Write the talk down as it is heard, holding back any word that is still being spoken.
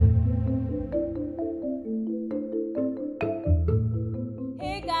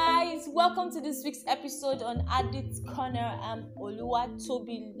welcome to this week's episode on Addicts Corner. I'm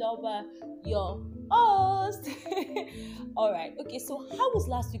Oluwatobi Lover, your host. Alright, okay, so how was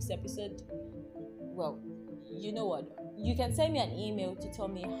last week's episode? Well, you know what? You can send me an email to tell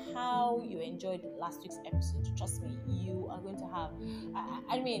me how you enjoyed last week's episode. Trust me, you are going to have...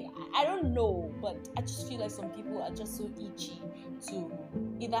 I don't know, but I just feel like some people are just so itchy to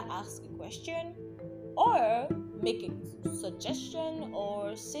either ask a question or make a suggestion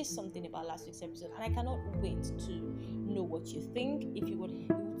or say something about last week's episode, and I cannot wait to know what you think.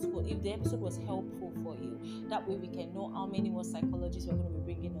 If the episode was helpful for you, that way we can know how many more psychologists we're going to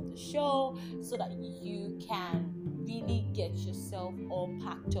be bringing on the show, so that you can really get yourself all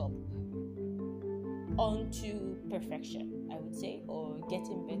packed up onto perfection, I would say, or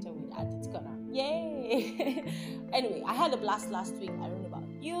getting better with Addicts Corner. Yay! Anyway, I had a blast last week. I don't know about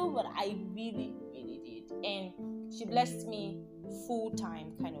you, but I really did, and she blessed me full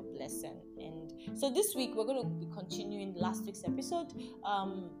time kind of blessing. And so this week we're going to be continuing last week's episode.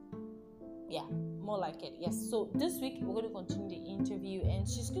 More like it. Yes. So this week we're going to continue the interview, and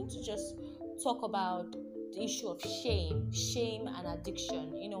she's going to just talk about the issue of shame and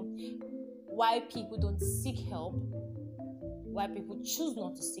addiction. You know, why people don't seek help, why people choose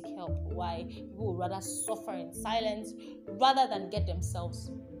not to seek help, why people would rather suffer in silence rather than get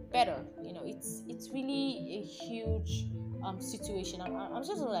themselves better. You know, it's really a huge situation. I'm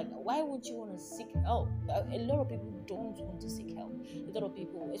just like, why would you want to seek help? A lot of people don't want to seek help. A lot of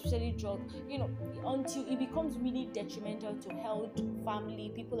people, especially drug, until it becomes really detrimental to health,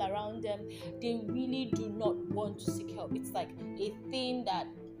 family, people around them, they really do not want to seek help. It's like a thing that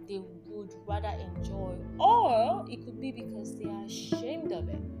they would rather enjoy, or it could be because they are ashamed of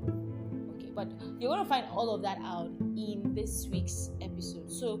it. But you're going to find all of that out in this week's episode.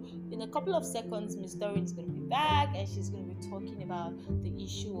 So in a couple of seconds, Miss Doreen is going to be back, and she's going to be talking about the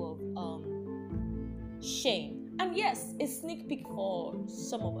issue of shame. And yes, a sneak peek for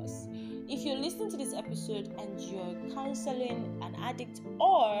some of us. If you're listening to this episode and you're counseling an addict,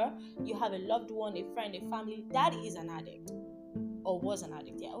 or you have a loved one, a friend, a family that is an addict, or was an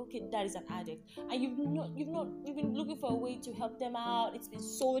addict, that is an addict, and you've been looking for a way to help them out, it's been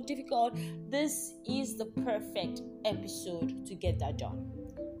so difficult, this is the perfect episode to get that done.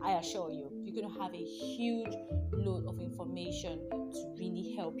 I assure you, you're going to have a huge load of information to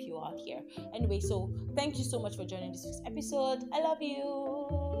really help you out here. Anyway, so thank you so much for joining this week's episode. I love you.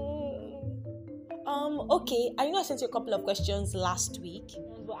 Okay, I know I sent you a couple of questions last week,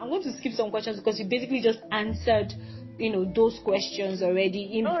 but I'm going to skip some questions because you basically just answered those questions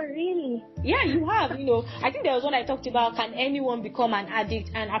already. Oh, really? Yeah, you have. I think there was one I talked about, can anyone become an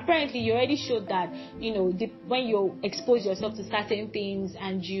addict? And apparently you already showed that, when you expose yourself to certain things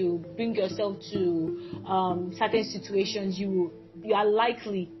and you bring yourself to certain situations, you are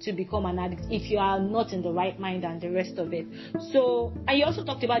likely to become an addict if you are not in the right mind and the rest of it. So, and you also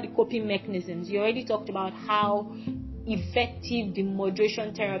talked about the coping mechanisms. You already talked about how effective the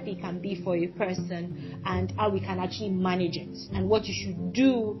moderation therapy can be for a person, and how we can actually manage it, and what you should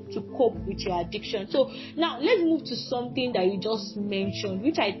do to cope with your addiction. So now let's move to something that you just mentioned,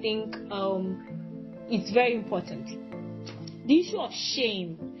 which I think is very important. The issue of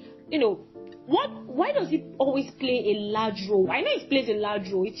shame. Why does it always play a large role? I know it plays a large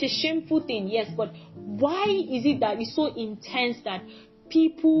role. It's a shameful thing, yes, but why is it that it's so intense that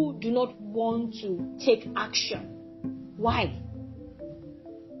people do not want to take action? Why?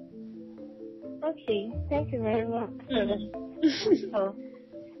 Okay, thank you very much. So,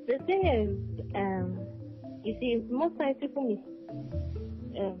 the thing is, you see, most times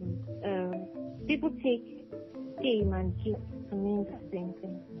people take shame and guilt to mean the same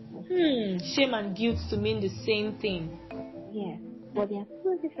thing. Shame and guilt to mean the same thing. Yes, but they are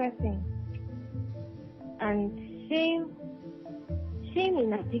two different things. And shame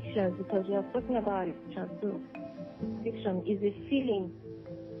in addiction, because we are talking about addiction too. Addiction is a feeling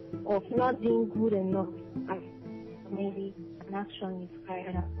of not being good enough, and maybe an action is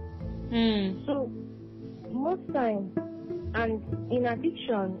carried out. So most times, and in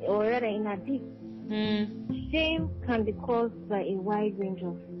addiction, or rather in addict, shame can be caused by a wide range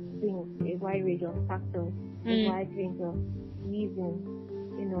of things, a wide range of factors, a wide range of reasons,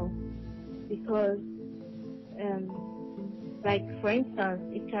 because like for instance,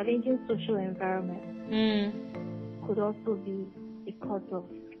 a challenging social environment could also be a cause of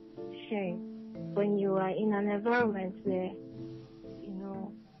shame. When you are in an environment where,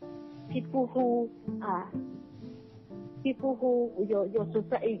 people who are people who your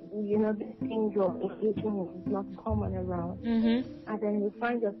society, this thing you're engaging in is not common around. And then you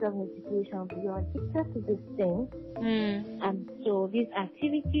find yourself in a situation where you're addicted to this thing, and so this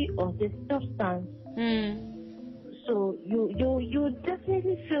activity or this substance. So you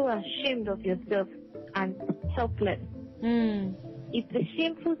definitely feel ashamed of yourself and helpless. It's a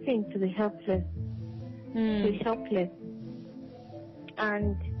shameful thing to be helpless. To be helpless.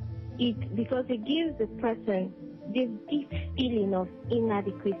 And because it gives the person this deep feeling of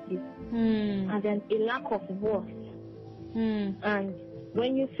inadequacy and then a lack of worth. And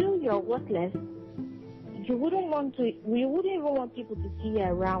when you feel you're worthless, you wouldn't even want people to see you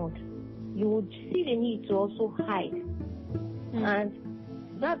around. You would see the need to also hide. And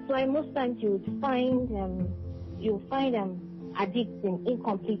that's why most times you'll find addicts in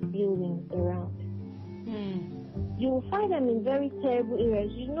incomplete buildings around. You will find them in very terrible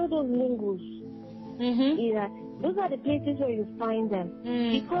areas. You know those lingos? Those are the places where you find them.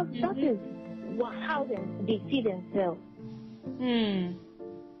 Because that is how they see themselves.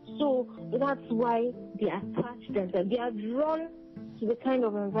 So that's why they attach themselves. They are drawn to the kind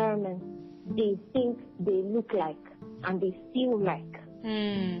of environment they think they look like and they feel like.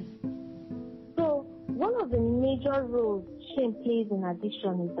 So one of the major roles shame plays in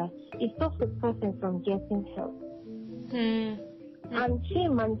addiction is that it stops the person from getting help. And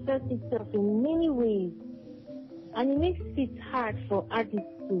shame manifests itself in many ways, and it makes it hard for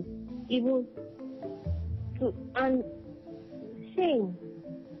addicts and shame.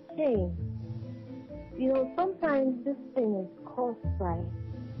 Sometimes this thing is caused by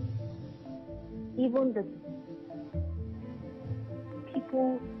even the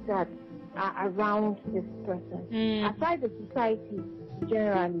people that are around this person. Aside the society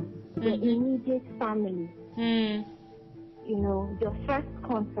generally, the immediate family, your first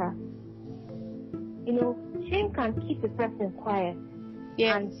contact. Shame can keep a person quiet.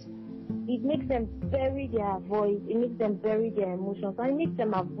 And it makes them bury their voice, it makes them bury their emotions, and it makes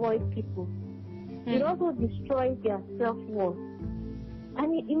them avoid people. It also destroys their self-worth.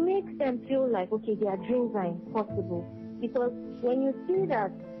 And it makes them feel like, okay, their dreams are impossible. Because when you see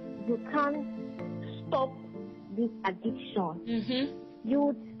that you can't stop this addiction, you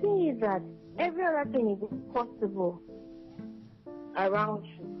would see that every other thing is impossible around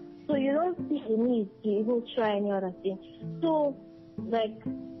you. So you don't see the need to even try any other thing. So,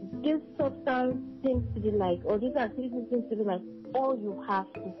 this substance seems to be like, or this activity seems to be like all you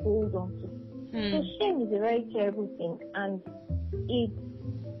have to hold on to. So shame is a very terrible thing, and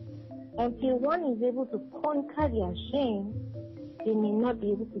until one is able to conquer their shame, they may not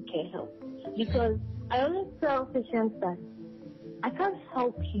be able to get help. Because I always tell patients that I can't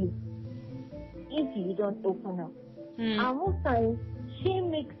help you if you don't open up. And most times, shame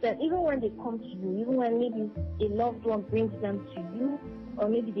makes them, even when they come to you, even when maybe a loved one brings them to you, or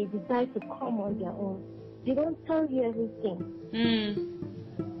maybe they decide to come on their own, they don't tell you everything.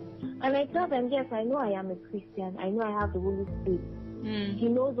 And I tell them, yes, I know I am a Christian. I know I have the Holy Spirit. He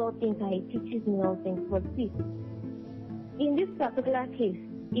knows all things and He teaches me all things. But see, in this particular case,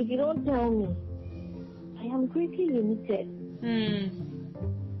 if you don't tell me, I am greatly limited.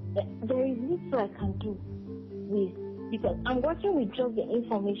 There is little I can do because I'm working with just the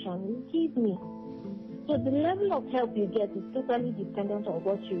information you give me. So the level of help you get is totally dependent on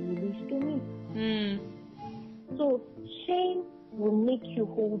what you release to me. So shame will make you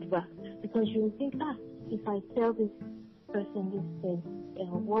hold back because you will think, if I tell this person this thing,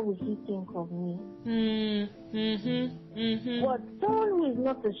 what will he think of me? But someone who is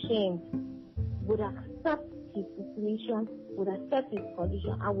not ashamed would accept his situation, would accept his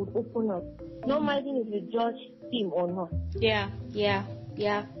condition, and would open up, no minding if you judge him or not.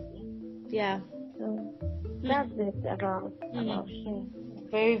 So that's it about shame.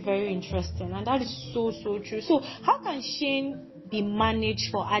 Very, very interesting, and that is so true. So how can shame be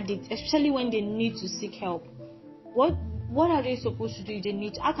managed for addicts, especially when they need to seek help? What are they supposed to do if they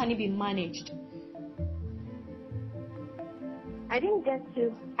need? How can it be managed? I didn't get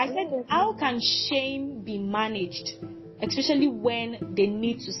you. I said, how can shame be managed, especially when they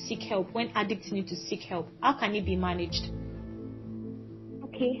need to seek help, when addicts need to seek help? How can it be managed?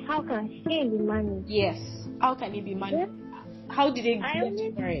 Okay, how can shame be managed? Yes, how can it be managed? How did they get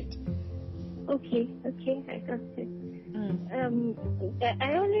over it? Okay, I got it.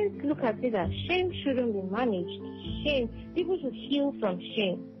 I always look at it that shame shouldn't be managed. People should heal from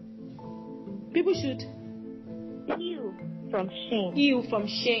shame. People should heal from shame.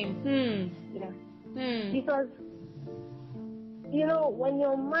 Because, when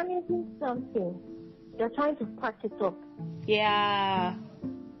you're managing something, you're trying to patch it up. Yeah.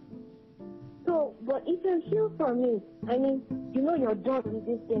 So So, but if you heal from it, I mean, you know you're done with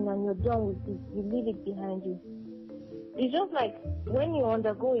this thing and you're done with it, you leave it behind you. It's just like when you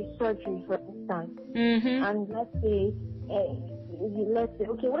undergo a surgery, for instance, and let's say,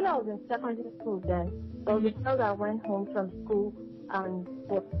 okay, when I was in secondary school then, there was a girl that went home from school and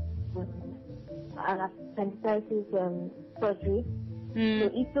was an appendicitis surgery.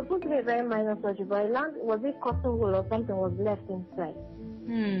 So it's supposed to be a very minor surgery, but was it cotton wool or something was left inside.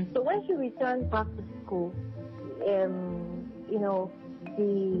 So when she returned back to school, you know,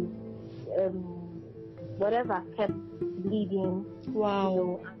 the whatever kept bleeding. Wow. You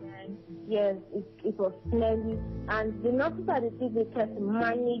know, and then, yes, it was smelly, and the nurses at the they kept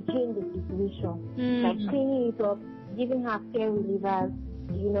managing the situation, like cleaning it up, giving her pain relievers,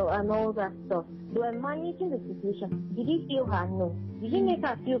 you know, and all that stuff. They were managing the situation. Did it heal her? No. Did it make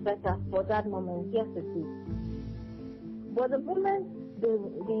her feel better for that moment? Yes, it did. But the moment the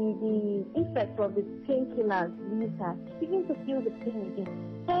effect of the painkillers leaves her, she begins to feel the pain again.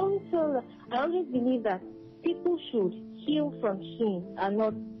 So I always believe that people should heal from shame and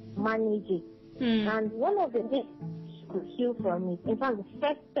not manage it. And one of the ways to heal from it, in fact, the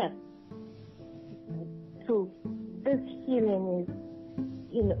first step to this healing is,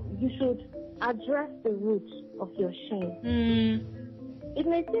 you know, you should address the roots of your shame. It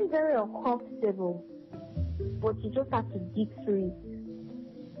may seem very uncomfortable, but you just have to dig through it.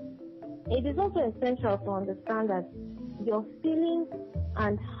 It is also essential to understand that your feelings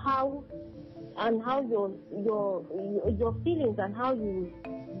and how your feelings and how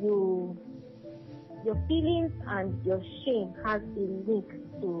your feelings and your shame has a link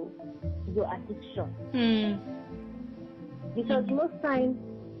to your addiction. Because most times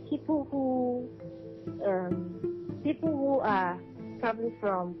people who are probably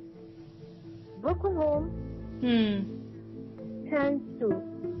from broken homes tend to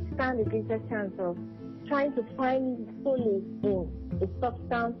stand a greater chance of trying to find solace in a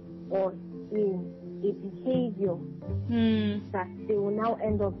substance or in a behavior that they will now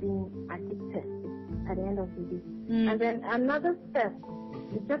end up being addicted at the end of the day. And then another step,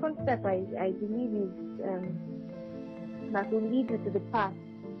 the second step I believe is that will lead you to the path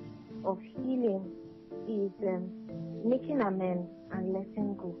of healing is making amends and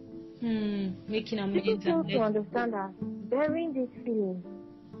letting go. Making amends. People fail to understand that bearing these feelings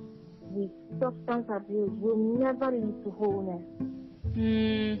with substance abuse will never lead to wholeness.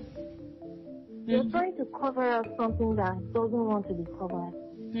 You're trying to cover up something that doesn't want to be covered.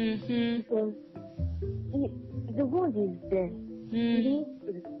 Because the wound is there. It needs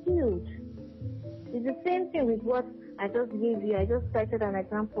to be healed. It's the same thing with what I just gave you. I just cited an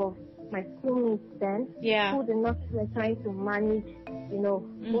example of my schoolmates then, who the nurses were trying to manage, you know.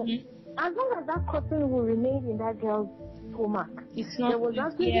 But as long as that cotton will remain in that girl's stomach, there was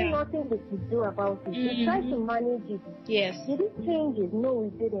absolutely nothing they could do about it. They tried to manage it. Yes. Did it change it? No,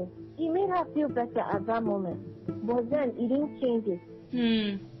 it didn't. It made her feel better at that moment, but then it didn't change it.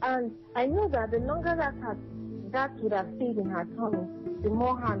 And I know that the longer that would have stayed in her tummy, the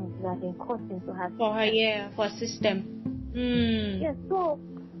more harm it would have been causing to her. For her, for her system. Yes, so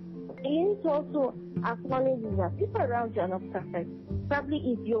you need to also acknowledge that people around you are not perfect. Probably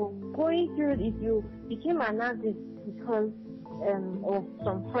if you're going through, if you became an addict because of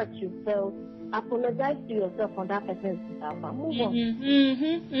some hurt you felt, apologize to yourself on that person's behalf and move on.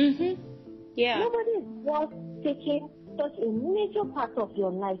 Yeah. Nobody is worth taking such a major part of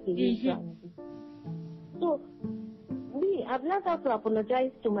your life away from you. So, I've learned how to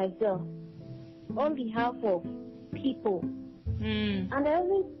apologize to myself on behalf of people. And I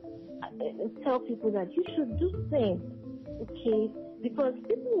always tell people that you should do the same, okay? Because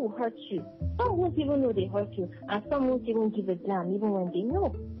people will hurt you. Some won't even know they hurt you, and some won't even give a damn, even when they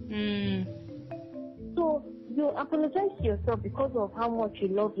know. So you apologize to yourself because of how much you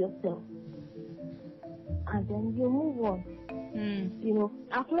love yourself, and then you move on. You know,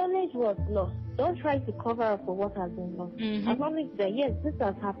 acknowledge what's lost. Don't try to cover up for what has been lost. Acknowledge that yes, this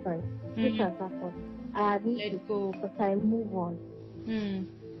has happened. This has happened. I need to go, but I move on.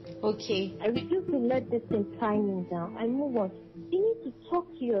 Okay. I refuse to let this thing tie me down. I move on. You need to talk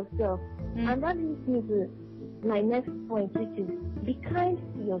to yourself. And that leads me to my next point, which is be kind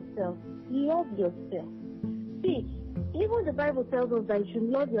to yourself. Love yourself. See, even the Bible tells us that you should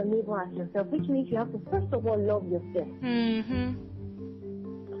love your neighbor as yourself, which means you have to first of all love yourself.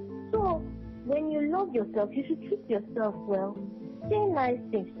 So, when you love yourself, you should treat yourself well. Say nice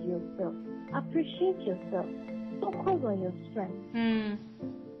things to yourself. Appreciate yourself. Focus on your strengths.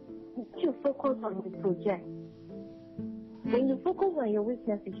 You focus on the project. When you focus on your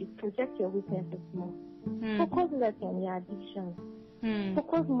weaknesses, you project your weaknesses more. Focus less on your addictions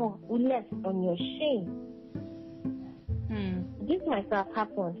Focus more or less on your shame. This might have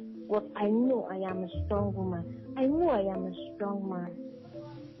happened, but I know I am a strong woman. I know I am a strong man.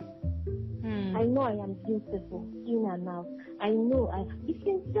 I know I am beautiful, in and out. I know be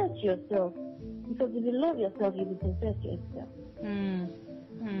sincere to yourself. Because if you love yourself, you'll be sincere to yourself.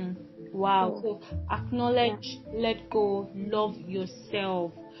 Wow. So acknowledge, let go, love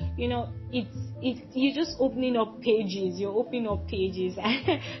yourself. You're just opening up pages. You're opening up pages.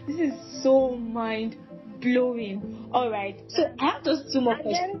 This is so mind blowing. All right. So I have just 2 more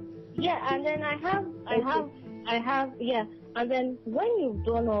questions. And then I have. And then when you've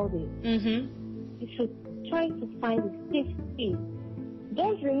done all this, you should try to find a safe space.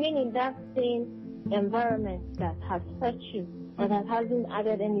 Don't remain in that same environment that has hurt you or that hasn't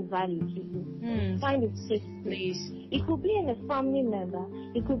added any value to you. Find a safe place. It could be in a family member,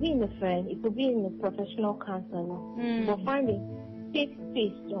 it could be in a friend, it could be in a professional counselor. But find a safe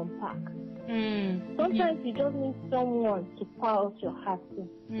space to unpack. Sometimes you just need someone to pour out your heart to.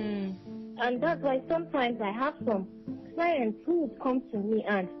 And that's why sometimes I have some clients who would come to me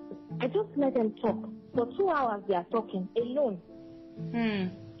and I just let them talk. For 2 hours they are talking alone.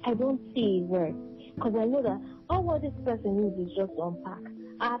 I don't say a word because I know that all what this person needs is just to unpack.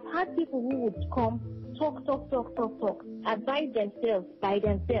 I've had people who would come, talk, advise themselves by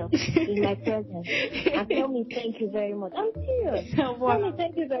themselves in my presence and tell me thank you very much. I'm serious. Tell me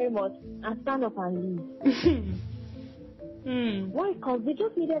thank you very much and stand up and leave. Why? Because they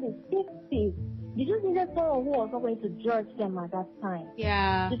just needed a safe space. They just needed someone who was not going to judge them at that time.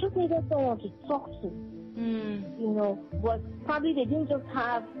 Yeah. They just needed someone to talk to. But probably they didn't just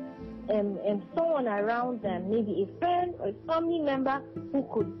have someone around them, maybe a friend or a family member who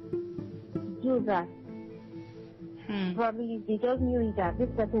could do that. Probably they just knew that this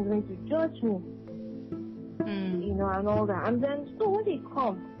person is going to judge me, and all that. And then, so when they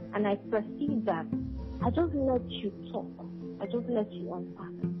come and I perceive that, I just let you talk. I just let you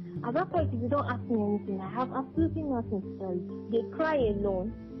unpack. At that point, if you don't ask me anything, I have absolutely nothing to tell you. They cry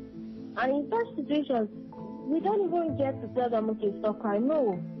alone. And in such situations, we don't even get to tell them, okay, stop crying.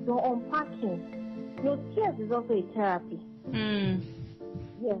 No, you're unpacking. Your tears is also a therapy.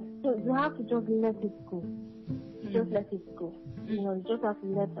 Yes, so you have to just let it go. Just let it go. You just have to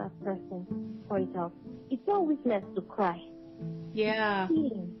let that person pour it out. It's not weakness to cry. Yeah. It's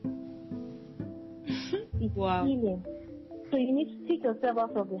healing. It's healing. So you need to take yourself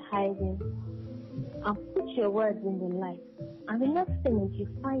out of the hiding and put your words in the light. And the next thing is you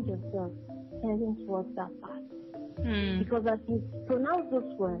find yourself tending towards that path. Because as you pronounce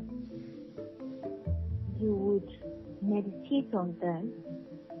those words, you would meditate on them,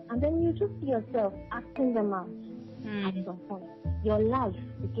 and then you just see yourself acting them out at some point. Your life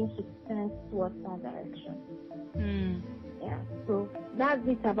begins to turn towards that direction. Yeah, so that's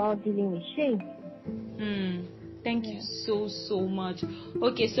it about dealing with shame. Thank you so much.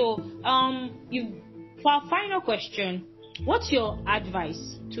 Okay, so for our final question, what's your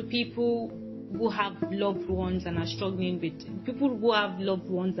advice to people who have loved ones and are struggling with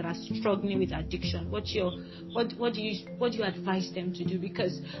addiction? What do you advise them to do?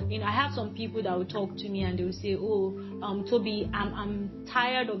 Because I have some people that will talk to me and they will say, Toby, I'm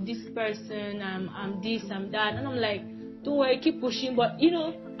tired of this person, I'm this, I'm that, and I'm like, don't worry, keep pushing. But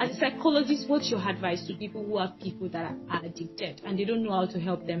as a psychologist, what's your advice to people who have people that are addicted and they don't know how to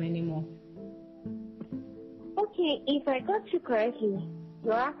help them anymore? Okay, if I got you correctly,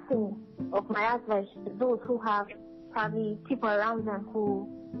 you're asking of my advice to those who have probably people around them who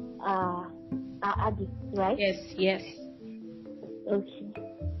are addicts, right? Yes. Okay.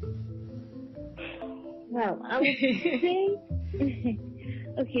 Well, I would say,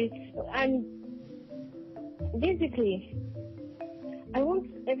 okay, and basically, I want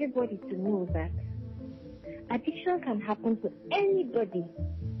everybody to know that addiction can happen to anybody,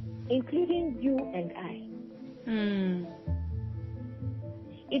 including you and I.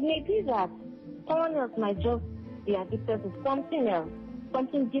 It may be that someone else might just be addicted to something else,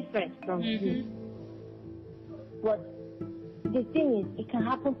 something different from you. But the thing is, it can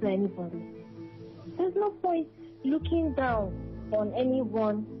happen to anybody. There's no point looking down on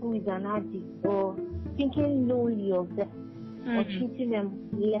anyone who is an addict or thinking lowly of them or treating them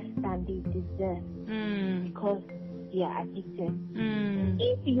less than they deserve because they are addicted.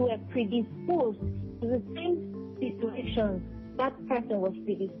 If you were predisposed to the same situations that person was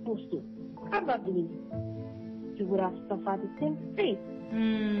predisposed to, probably you would have suffered the same fate.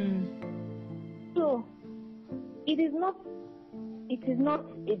 So it is not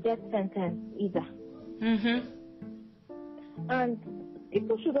a death sentence either. And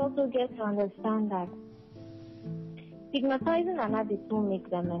people should also get to understand that stigmatizing an addict won't make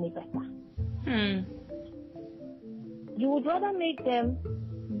them any better. You would rather make them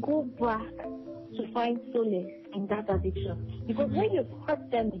go back to find solace in that addiction. Because when you hurt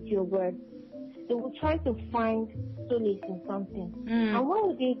them with your words, they will try to find solace in something. And what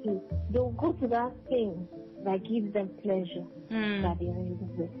will they do? They will go to that thing that gives them pleasure that they are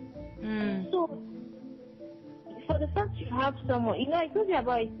using with. So, for the fact you have someone, I told you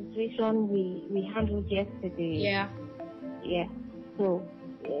about a situation we handled yesterday. Yeah. Yeah. So,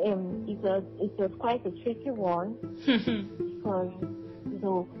 it was quite a tricky one because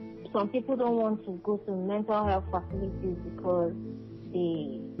some people don't want to go to mental health facilities because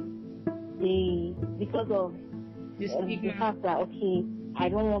because of the fact that I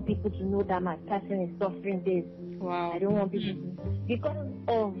don't want people to know that my person is suffering this. Wow. I don't want people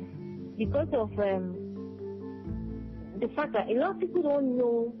to, because of the fact that a lot of people don't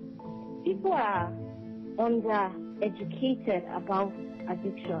know. People are undereducated about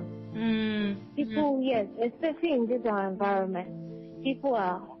addiction. People, yes, especially in this our environment, people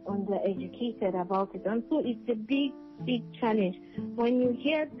are undereducated about it, and so it's a big challenge. When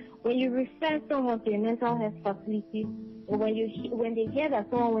you refer someone to a mental health facility, or when they hear that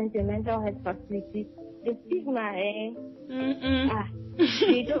someone went to a mental health facility, the stigma,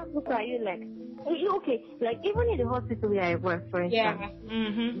 they don't look at you like, okay, like even in the hospital where I work, for instance,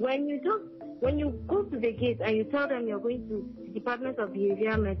 when you go to the gate and you tell them you're going to the Department of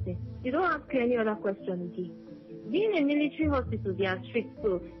Behavioral Medicine, you don't ask any other question again. Being a military hospital, they are strict,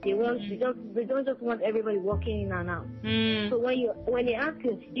 so they don't just want everybody walking in and out. So when they ask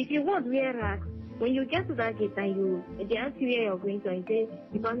you, if you want wear racks, when you get to that gate and they ask you where you're going to, and you say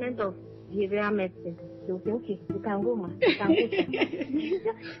Department of Behavioral Medicine, they'll say, okay, you can go, ma. You can go.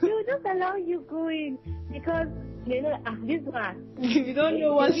 They will just allow you go in because this one. You don't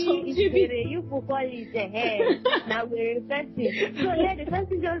know what's you people call it now we're infected. So the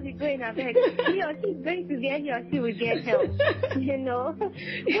person just be going ahead. He or she is going to get, he or she will get help.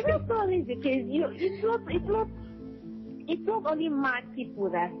 But that's always the case. It's not only mad people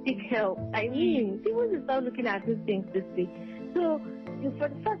that seek help. I mean, people will start looking at these things this way. So for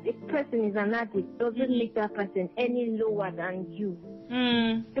the fact a person is an addict doesn't make that person any lower than you.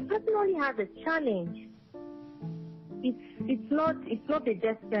 The person only has a challenge. It's not a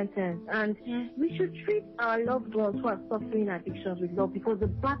death sentence, and we should treat our loved ones who are suffering addictions with love, because the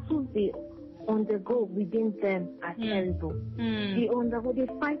battles they undergo within them are terrible. They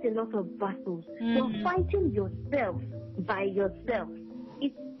fight a lot of battles. You're fighting yourself by yourself.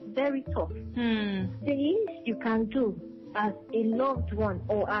 It's very tough. The least you can do as a loved one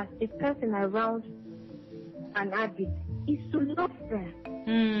or as a person around an addict is to love them.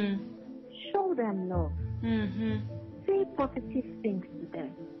 Show them love. Say positive things to them.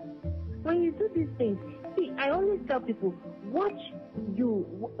 When you do these things, see, I always tell people, what you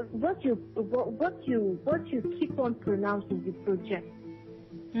keep on pronouncing, you project.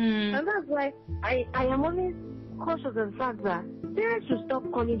 And that's why I am always cautious of the fact that parents should stop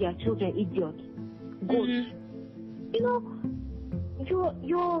calling their children idiots, ghosts. You're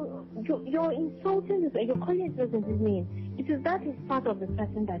insulting this, you're calling this person his name. Because that is part of the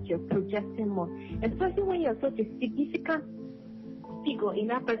person that you're projecting more. Especially when you're such a significant figure in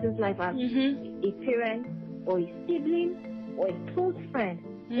that person's life as a parent or a sibling or a close friend.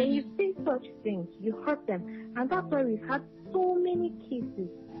 When you say such things, you hurt them. And that's why we've had so many cases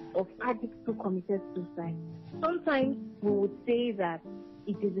of addicts who committed suicide. Sometimes we would say that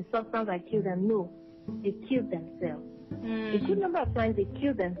it is the substance that killed them. No, they killed themselves. A good number of times they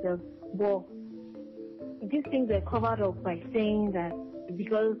killed themselves, but these things were covered up by saying that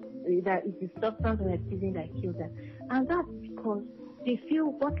because that it is substance or activity that killed them. And that's because they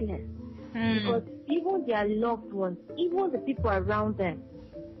feel worthless. Because even their loved ones, even the people around them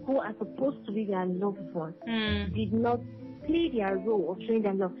who are supposed to be their loved ones, did not play their role of showing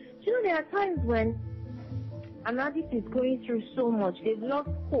them love. There are times when an addict is going through so much, they've lost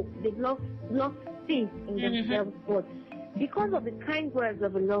hope, they've lost faith in themselves, but because of the kind words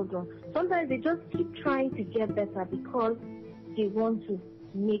of a loved one, sometimes they just keep trying to get better because they want to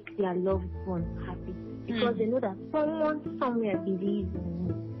make their loved ones happy. Because they know that someone somewhere believes in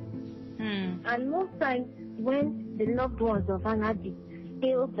me. And most times when the loved ones of an addict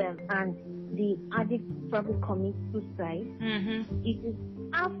fail them and the addict probably commits suicide, it is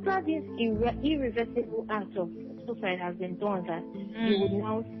after this irreversible act of suicide has been done that you would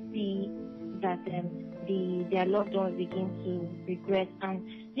now see that their loved ones begin to regret and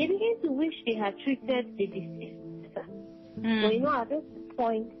they begin to wish they had treated the deceased better. But at this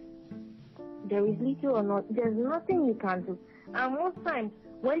point, there is little or not, there's nothing you can do. And most times,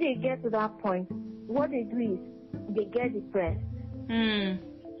 when they get to that point, what they do is they get depressed. Mm.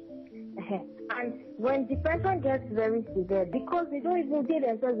 And when depression gets very severe, because they don't even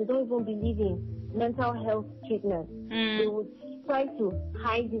believe in mental health treatment, they would try to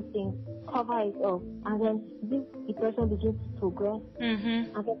hide these things, cover it up, and then this depression begins to progress.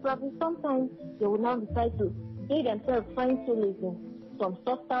 Mm-hmm. And then probably sometimes they will now decide to, they themselves find solace in some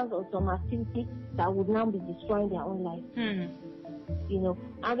substance or some activity that would now be destroying their own life. You know,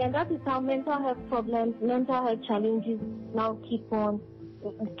 and then that is how mental health problems, mental health challenges now keep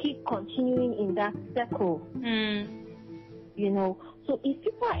continuing in that circle. You know, so if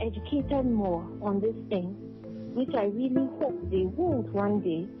people are educated more on this thing, which I really hope they would one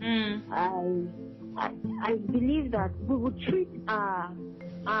day, I believe that we would treat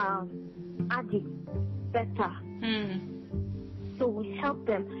addicts better. So we help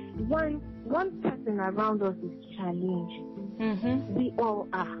them. One person around us is challenged. We all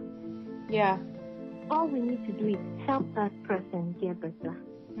are. Yeah. All we need to do is help that person get better.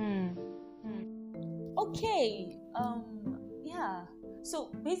 Okay. Yeah.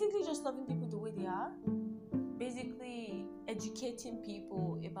 So basically, just loving people the way they are. Basically, educating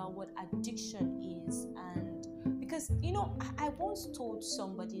people about what addiction is, and because I once told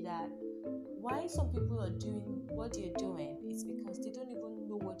somebody that why some people are doing what they're doing is because they don't even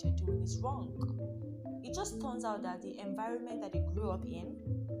know what they're doing is wrong. It just turns out that the environment that they grew up in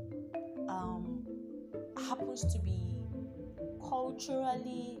happens to be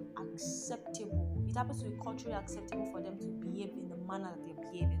culturally acceptable. It happens to be culturally acceptable for them to behave in the manner that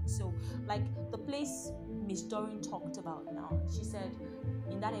they're behaving. So, like the place Miss Doreen talked about now, she said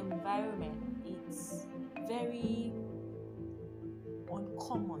in that environment, it's very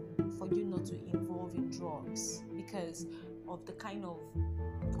uncommon for you not to involve in drugs because of the kind of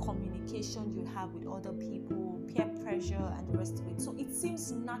communication you have with other people, peer pressure, and the rest of it. So it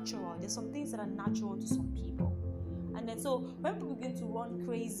seems natural. There's some things that are natural to some people. And then so when people begin to run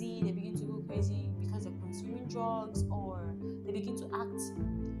crazy, they begin to go crazy because they're consuming drugs, or they begin to act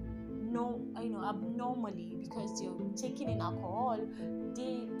abnormally because they're taking in alcohol.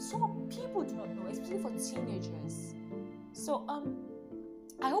 Some people do not know, especially for teenagers. So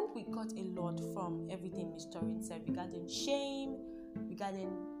I hope we got a lot from everything Ms. Doreen said regarding shame, regarding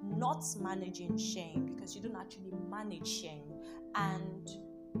not managing shame, because you don't actually manage shame, and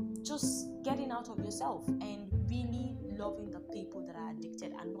just getting out of yourself and really loving the people that are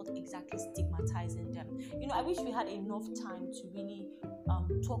addicted and not exactly stigmatizing them. I wish we had enough time to really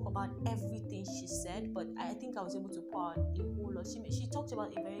talk about everything she said, but I think I was able to pour out a whole lot. She talked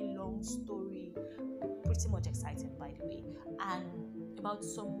about a very long story, pretty much exciting by the way, and about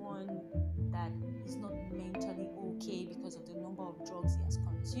someone that is not mentally okay because of the number of drugs he has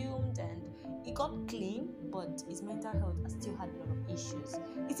consumed, and he got clean, but his mental health has still had a lot of issues.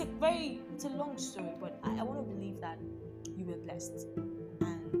 It's a long story, but I want to believe that you were blessed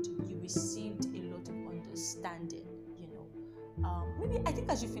and you received a lot of understanding. Maybe I think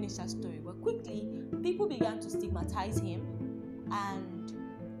I should finish that story, but quickly people began to stigmatize him, and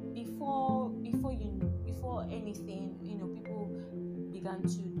before anything, people began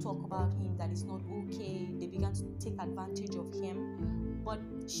to talk about him that it's not okay. They began to take advantage of him. But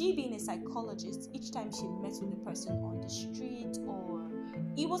she, being a psychologist, each time she met with a person on the street, or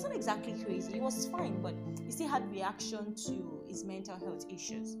he wasn't exactly crazy, he was fine, but he still had reaction to his mental health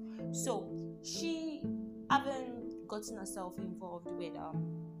issues. So she, having gotten herself involved with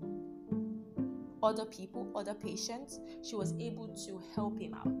other people, other patients, she was able to help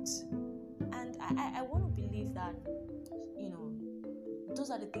him out. And I want to believe that those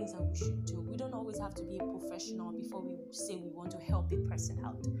are the things that we should do. We don't always have to be a professional before we say we want to help a person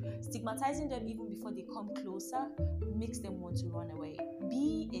out. Stigmatizing them even before they come closer makes them want to run away.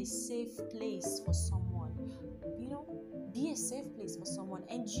 Be a safe place for someone. Be a safe place for someone.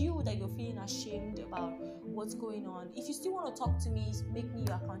 And you that you're feeling ashamed about what's going on, if you still want to talk to me, make me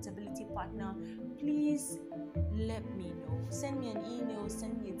your accountability partner, please let me know. Send me an email,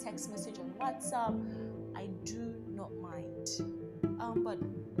 send me a text message on WhatsApp. I do not mind. But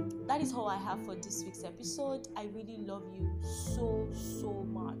that is all I have for this week's episode. I really love you so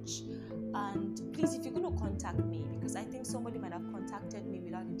much. And please, if you're going to contact me, because I think somebody might have contacted me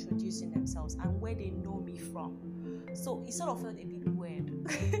without introducing themselves and where they know me from, so it sort of felt a bit weird.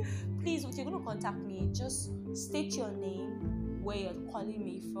 Please, if you're going to contact me, just state your name, where you're calling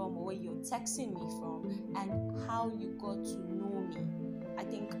me from, or where you're texting me from, and how you got to know me. I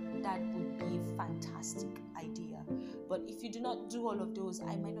think that would be a fantastic idea. But if you do not do all of those,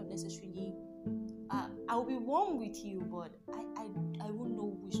 I might not necessarily I'll be warm with you, but I won't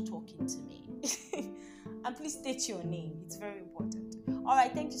know who's talking to me. And please state your name, it's very important. All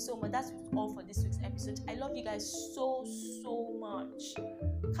right, thank you so much. That's all for this week's episode. I love you guys so much.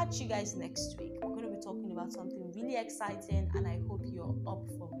 Catch you guys next week. We're going to be talking about something really exciting, and I hope you're up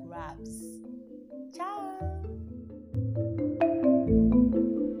for grabs. Ciao.